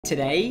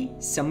Today,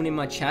 someone in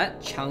my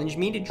chat challenged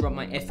me to drop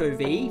my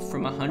FOV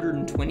from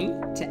 120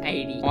 to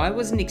 80. I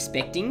wasn't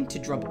expecting to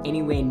drop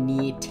anywhere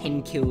near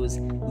 10 kills,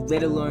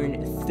 let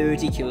alone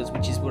 30 kills,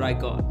 which is what I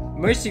got.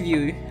 Most of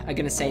you are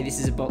gonna say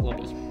this is a bot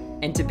lobby.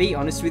 And to be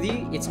honest with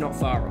you, it's not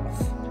far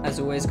off. As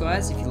always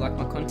guys, if you like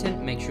my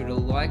content, make sure to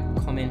like,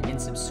 comment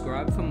and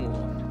subscribe for more.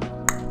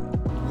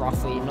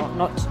 Roughly,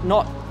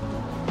 not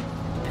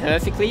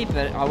perfectly,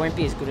 but I won't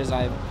be as good as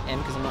I am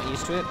because I'm not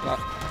used to it, but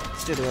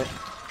still do it.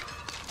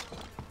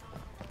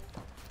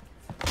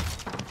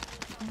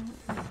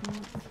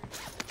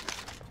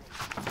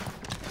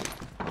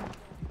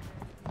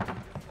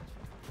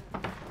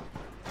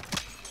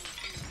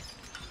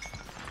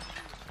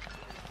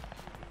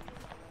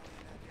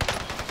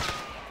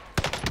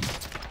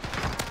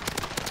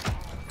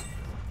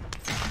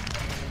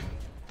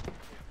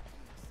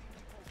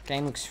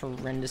 Game looks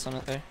horrendous on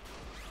it though.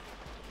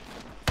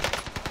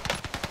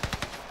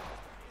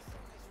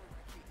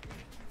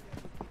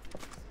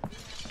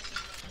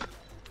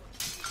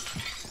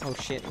 Oh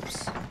shit,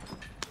 oops.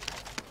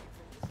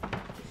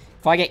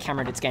 If I get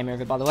cameraed, it's game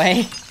over, by the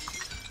way.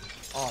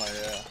 Oh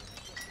yeah.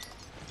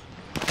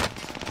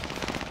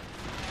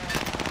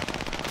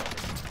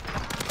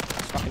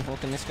 Just fucking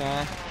hawking this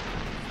guy.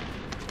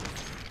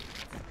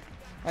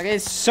 Like,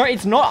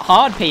 it's not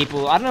hard,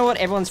 people. I don't know what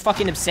everyone's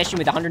fucking obsession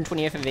with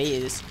 120 FOV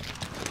is.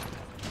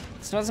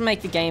 It doesn't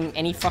make the game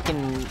any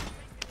fucking...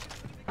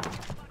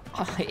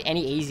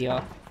 any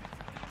easier.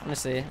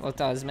 Honestly, well it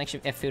does. It makes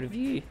your field of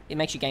view. It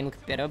makes your game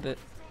look better, but...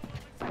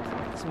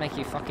 it doesn't make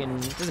you fucking...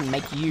 it doesn't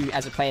make you,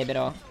 as a player,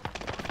 better.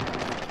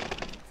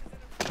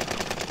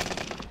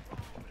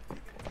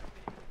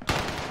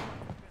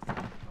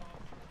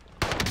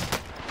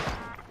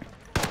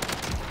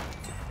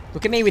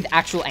 Look at me with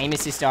actual aim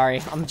assist,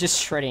 Ari. I'm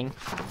just shredding.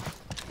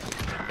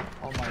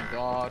 Oh my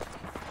god.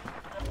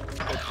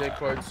 The dick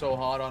worked so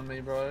hard on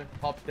me, bro.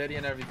 Pop 30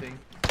 and everything.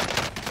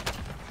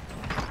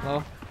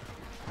 Well.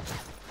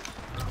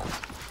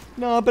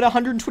 No, but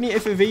 120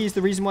 FOV is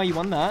the reason why you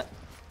won that.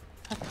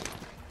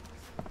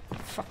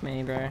 Fuck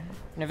me, bro.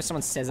 Whenever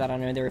someone says that, I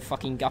know they're a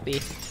fucking guppy.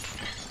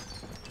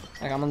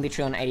 Like, I'm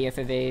literally on 80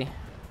 FOV.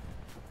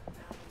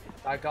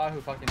 That guy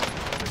who fucking... the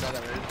guy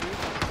that raised you?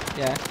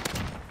 Yeah.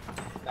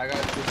 That guy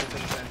was just the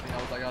same thing.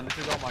 I was like, I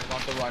literally got my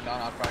console right now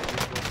and I'll try to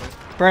use real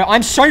quick. Bro,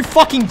 I'm so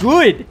fucking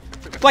good!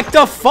 Like,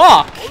 the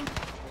fuck?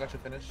 I got you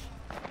finished.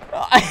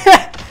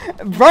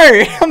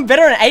 Bro, I'm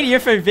better on 80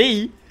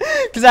 FOV.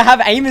 Because I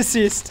have aim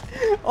assist.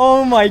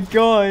 Oh my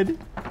god.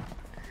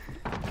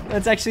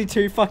 That's actually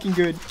too fucking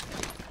good.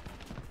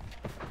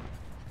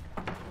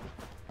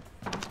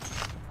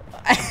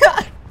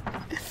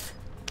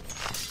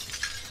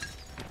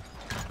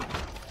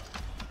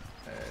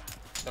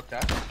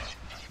 Okay.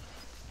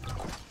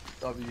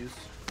 W's.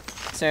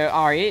 So,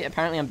 Ari,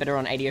 apparently I'm better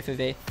on 80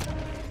 FOV.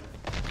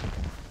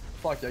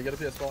 Fuck yeah, get a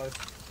PS5.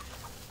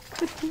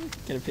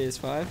 Get a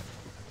PS5.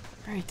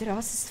 Bro, dude,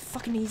 this is the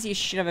fucking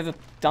easiest shit I've ever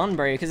done,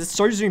 bro. Because it's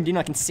so zoomed in,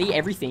 I can see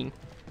everything.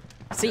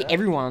 I see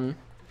everyone.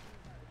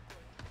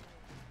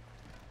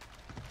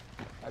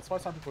 That's why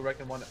some people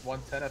reckon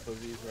 110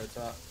 FOV is where it's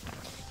at.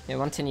 Yeah,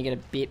 110 you get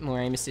a bit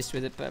more aim assist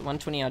with it, but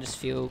 120 I just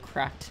feel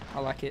cracked. I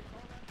like it.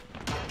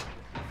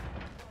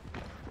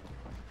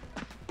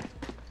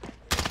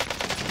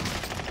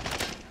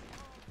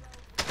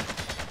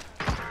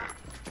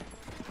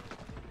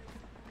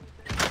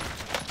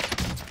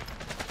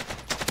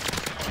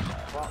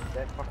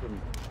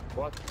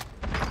 What?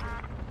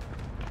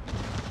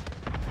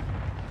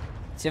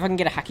 See if I can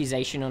get a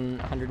accusation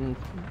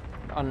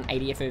on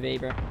 80 FOV,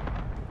 bro.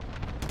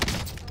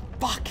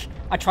 Fuck!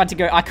 I tried to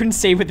go. I couldn't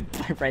see where the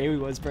rail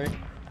was, bro.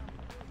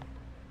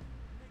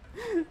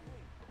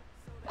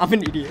 I'm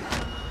an idiot.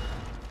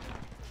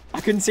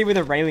 I couldn't see where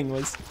the railing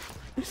was.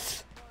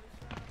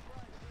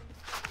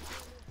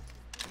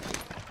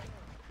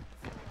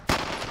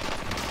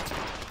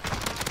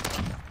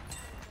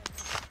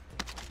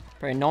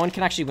 Bro, no one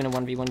can actually win a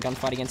 1v1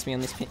 gunfight against me on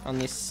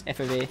this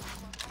FOV.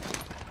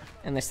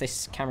 Unless they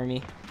camera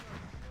me.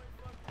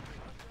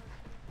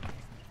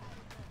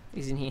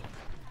 He's in here.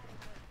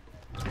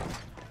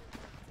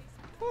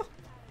 Oh.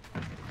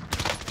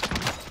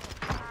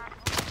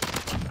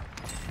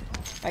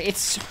 Like, it's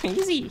so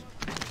easy.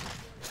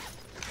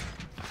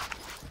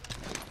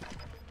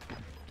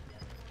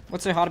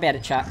 What's so hard about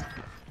it, chat?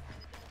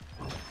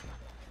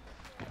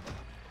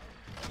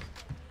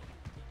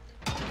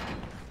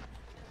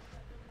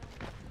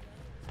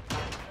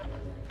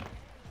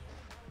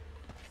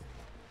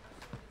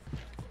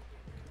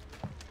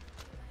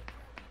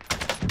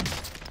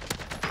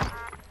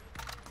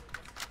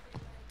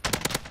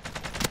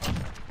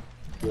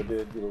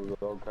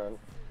 Okay.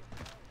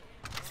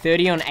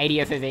 30 on 80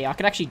 FOV. I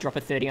could actually drop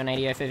a 30 on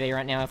 80 FOV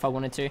right now if I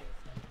wanted to.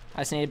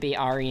 I just need to be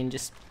Ari and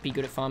just be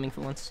good at farming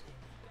for once.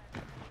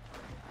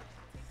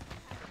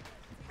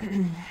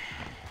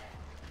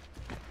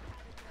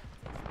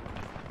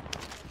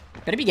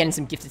 Better be getting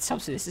some gifted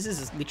subs for this. This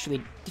is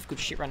literally difficult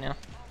shit right now.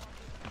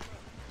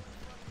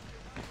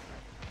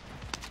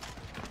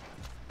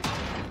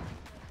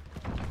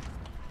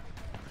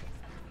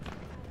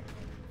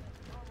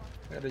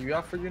 Are you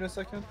out for you in a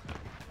second?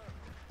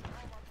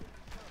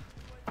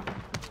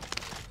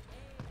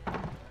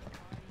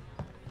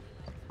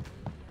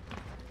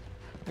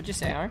 What'd you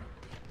say, Aaron?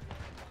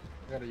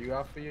 Are you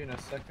out for you in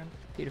a second?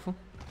 Beautiful.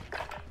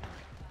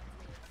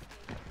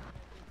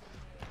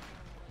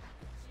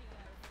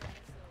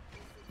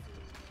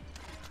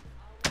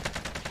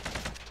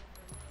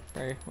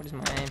 Bro, what is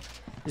my aim?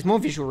 There's more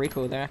visual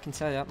recoil though, I can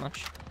say that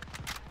much.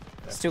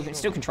 Yeah,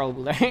 Still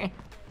controllable though.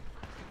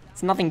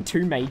 It's nothing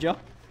too major.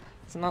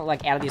 It's not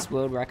like out of this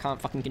world where I can't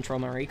fucking control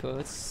my recoil.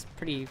 It's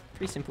pretty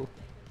simple.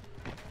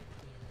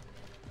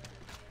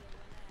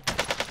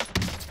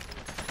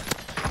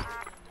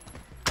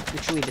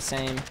 Literally the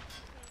same.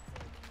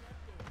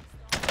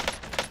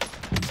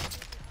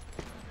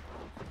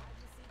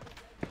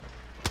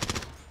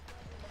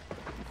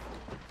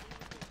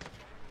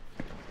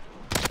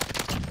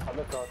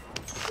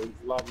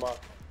 Love mark.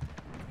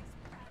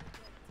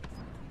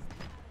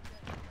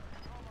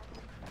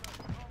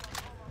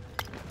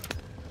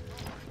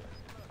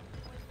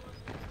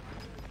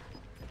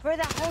 Bro,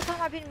 that whole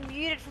time I've been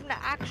muted from the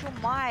actual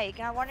mic,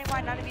 and I'm wondering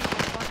why none of you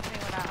respond to me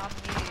when I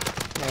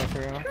unmute. No, for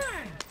real.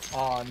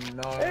 Oh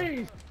no.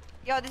 Hey!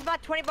 Yo, this is my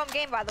 20 bomb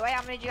game, by the way.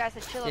 I'm gonna need you guys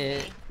to chill with Yeah.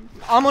 me.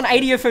 I'm on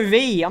 80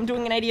 FOV. I'm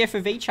doing an 80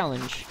 FOV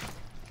challenge.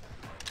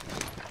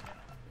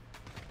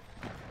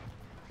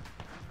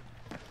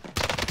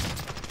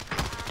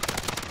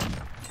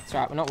 It's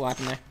alright, we're not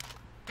wiping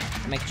though.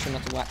 I'm making sure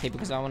not to wipe people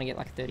because I want to get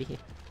like 30 here.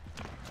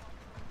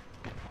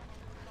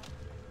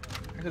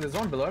 Actually, there's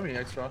one below me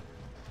extra.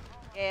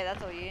 Yeah,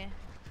 that's all you.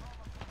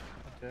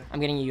 Okay. I'm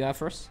getting a UR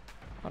for us.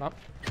 Hold up.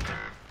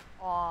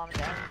 Oh, I'm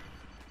dead.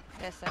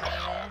 There's so many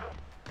there.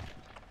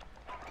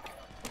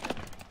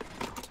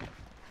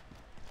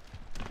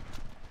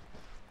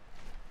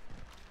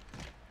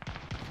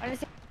 I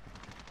just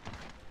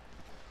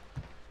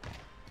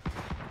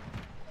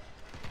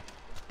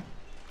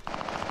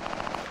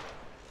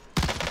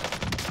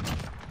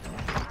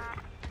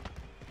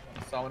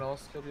Someone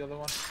else killed the other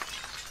one.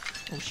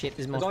 Oh shit, there's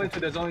There's multiple. only two,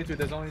 there's only two,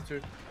 there's only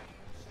two.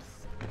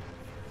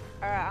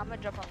 Alright, I'm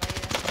gonna drop on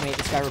later. Let me get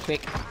this guy real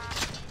quick.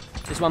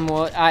 There's one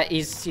more.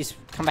 He's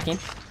come back in.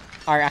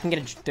 Alright, I can get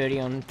a 30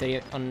 on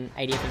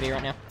 80 FOV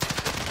right now.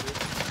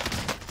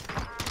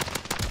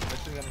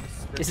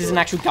 This is an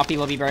actual guppy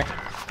lobby, bro.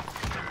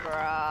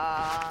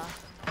 Bruh.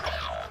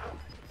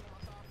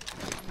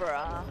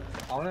 Bruh.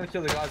 I want to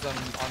kill the guys on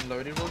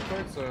loadie real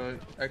quick, so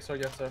extra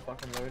gets their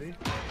fucking loadie.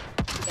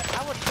 Yeah,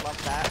 I would love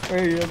that.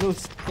 Hey,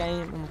 this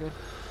game, I'm good.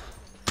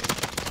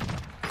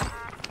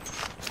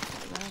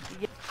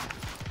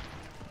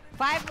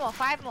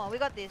 Five more. We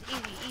got this.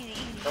 Easy.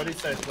 Loadie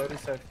safe, loadie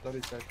safe,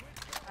 loadie safe.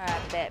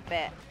 Alright,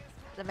 bet.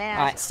 The man.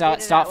 Alright,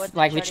 start,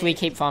 like, literally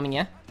keep farming,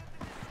 yeah?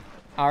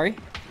 Ari?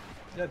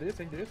 Yeah, do you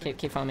think?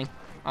 Keep farming.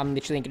 I'm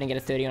literally gonna get a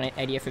 30 on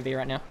 80 FOV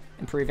right now.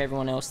 And prove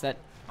everyone else that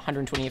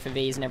 120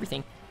 FOVs and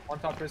everything. One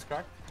top priest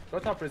crack. Go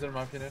top priest in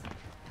my opinion.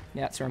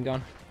 Yeah, that's where I'm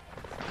going.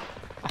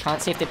 I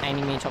can't see if they're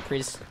aiming me top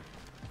priz.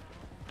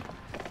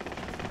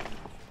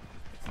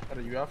 What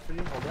are you out for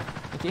you? Hold on.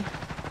 Thank you.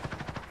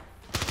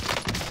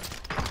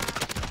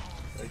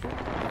 There you go.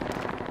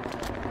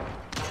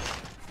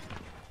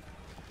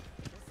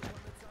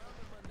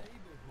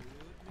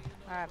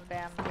 Alright,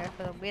 bam. Go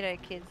for the widow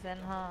kids then,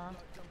 huh?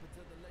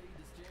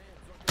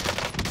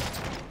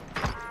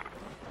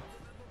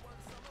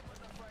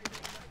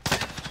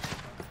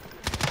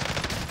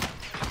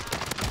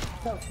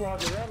 Stop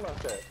flying around like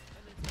that.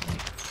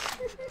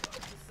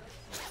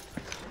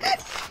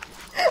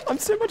 I'm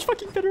so much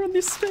fucking better on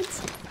this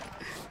Spence.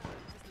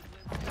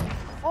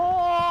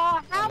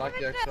 Oh, how like much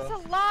the that's extra.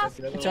 the last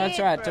It's It's alright, it's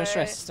alright. Don't bro.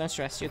 stress. Don't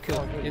stress. You're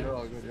cool. You're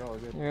all good, You're, you're all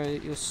good, you're all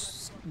good. you're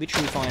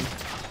literally fine.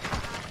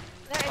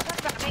 No, it's not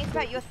about me, it's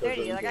about your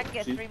 30. Like, I can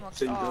get 3 more.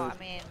 Oh, I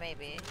mean,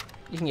 maybe.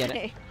 You can get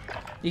it.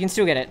 You can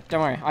still get it.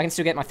 Don't worry. I can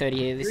still get my 30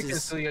 here. This You can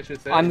is... still get your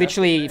 30, I'm that's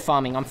literally okay.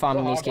 farming. I'm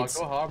farming these kids.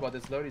 Go harbor,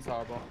 this loadie's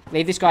harbor.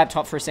 Leave this guy up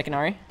top for a second,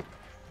 Ari.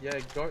 Yeah,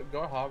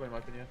 go harbor in my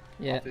opinion.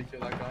 Yeah. After you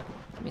kill that guy.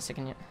 Give me a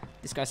second, yeah.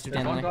 This guy's still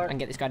There's down one low. guy. I can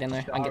get this guy down low.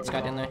 I can get this guy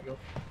down low.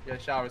 Yeah,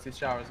 showers, he's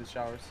showers.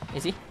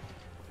 Is he?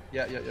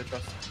 Yeah,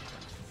 trust.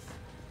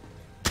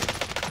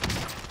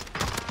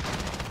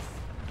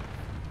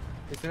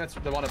 He's that's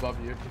the one above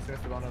you.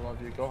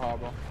 Go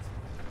harbor.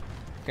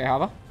 Go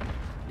harbor.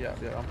 Yeah,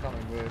 I'm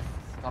coming with.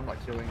 I'm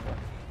not killing, but.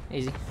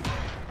 Easy.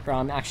 Bro,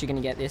 I'm actually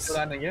gonna get this. Still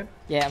landing in?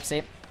 Yeah, I see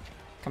it.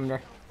 Coming, bro.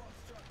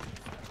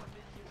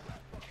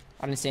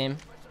 I don't see him.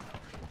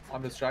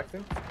 I'm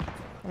distracting. I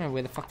don't know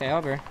where the fuck they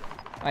are, bro. Oh,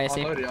 yeah, I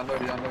see him.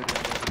 Unloading.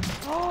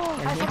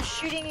 Oh, as I'm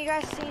shooting, you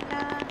guys seen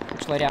that?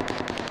 Just load out.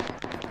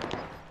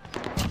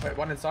 Wait,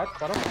 one inside,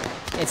 bottom.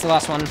 It's the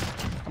last one.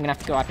 I'm gonna have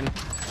to go up him.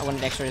 I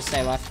wanted extra to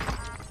stay alive.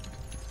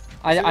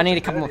 I need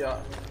a couple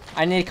more.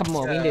 I need a couple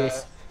more. We can do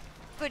this.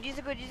 Good, use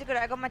it good.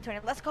 I got my 20.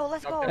 Let's go.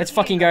 Let's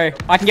fucking go.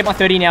 I can get my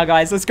 30 now,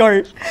 guys. Let's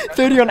go.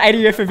 30 on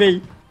 80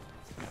 FOV.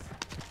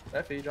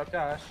 Effie, drop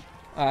dash.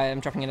 I'm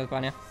dropping into the bar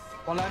now.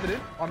 One landed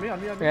in. On me.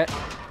 Yeah.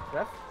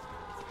 Ref.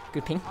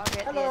 Good ping. I'll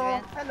get the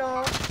advance.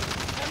 Hello.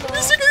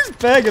 This nigga's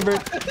burger, bro.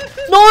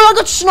 No, I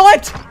got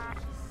sniped.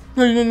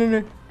 No, no, no, no.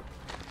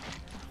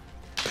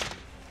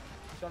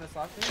 He's trying to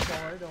snipe me. Don't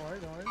worry, don't worry,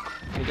 don't worry.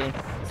 How you doing?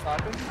 He's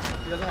sniping.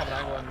 He doesn't have an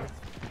angle on me.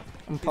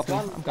 I'm He's popping.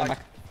 gone, I'm going like,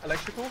 back.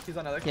 Electrical? He's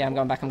on electrical. Yeah, I'm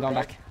going back. I'm going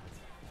back.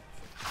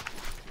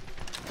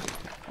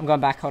 I'm going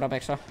back. Hold up,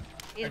 extra.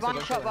 He's Excellent,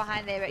 one shot excellent.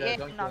 behind there, but Yeah, yeah,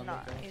 don't no, kill him, no,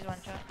 don't kill him. he's one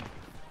shot.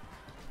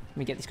 Let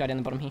me get this guy down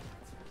the bottom here.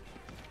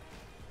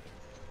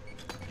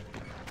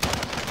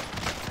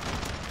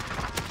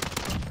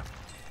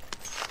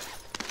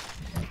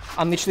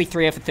 I'm literally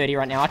 3 over 30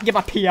 right now. I can get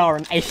my PR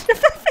in 8.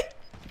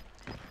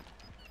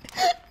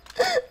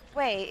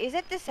 Wait, is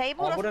it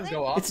disabled I or wouldn't something?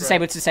 go up. It's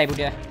disabled, it's disabled,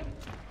 yeah.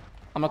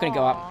 I'm not gonna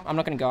go up. Aw. I'm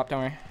not gonna go up,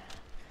 don't worry.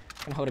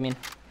 I'm gonna hold him in.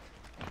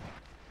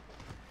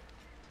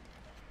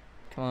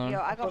 Come on. Yo,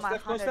 I got Close my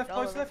left, close left,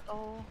 close $100. left.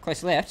 Oh.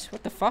 Close left?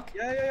 What the fuck?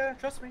 Yeah, yeah, yeah.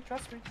 Trust me,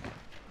 trust me.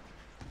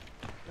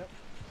 Yep.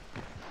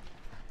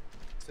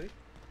 See?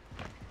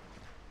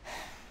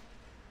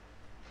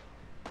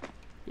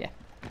 Yeah.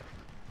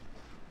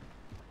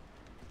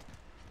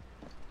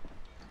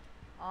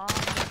 Oh, my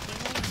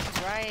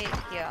teammate's right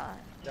here.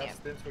 Gas Yeah.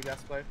 stints for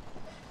gas play.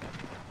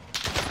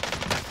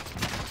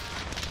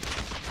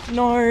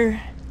 No.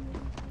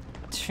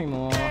 2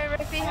 more. Hey,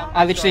 Riffy, how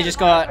I much literally do just I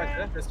got... Right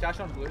there. There's cash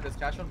on blue. There's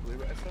cash on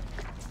blue. Extra.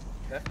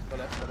 Left, go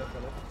left, go left, go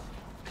left.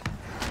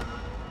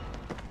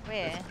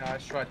 Where? There's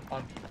cash right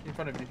on. In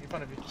front of you. In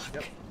front of you.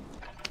 Yep.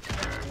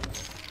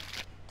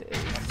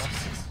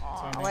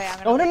 Oh, wait, I'm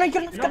gonna Oh, no, no, let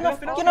get you- enough, get enough,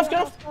 get enough, get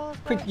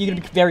enough. Quick, you're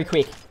gonna be very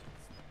quick.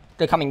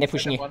 They're coming, they're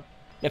pushing you. One.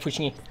 They're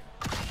pushing you.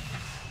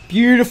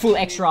 Beautiful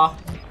extra.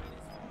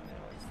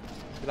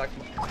 Be like,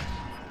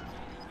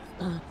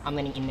 I'm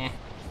letting in there.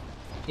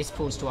 This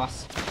pulls to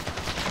us.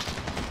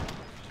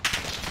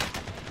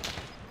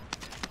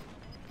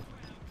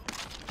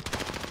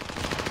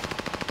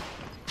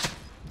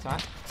 It's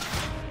alright.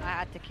 I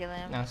had to kill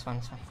him. No, it's fine,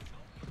 it's fine.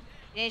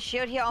 You need a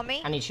shield here on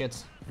me? I need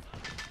shields.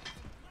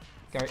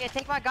 Go. Yeah,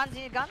 take my guns.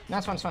 You need guns? No,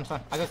 it's fine, it's fine, it's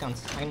fine. I got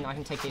guns. I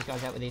can take these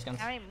guys out with these guns.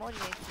 How many more do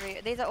you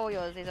need? 3. These are all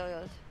yours. These are all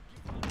yours.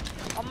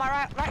 On my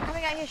right,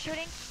 coming out here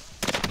shooting.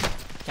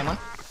 Come on.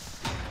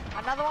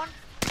 Another one.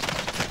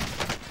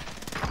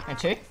 And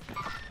 2. Alright,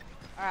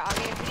 I'll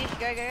get you finished.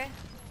 Go, go, go.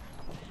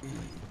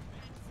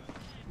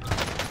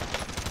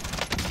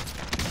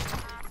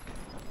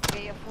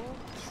 Get your full.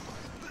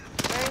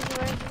 Where is he?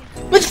 Where is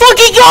he? Let's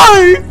fucking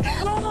go!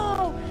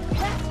 Oh,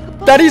 let's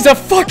go. That is a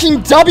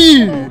fucking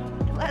W!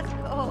 Let's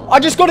go. I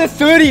just got a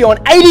 30 on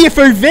 80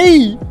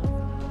 FOV!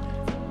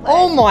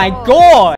 Oh my god!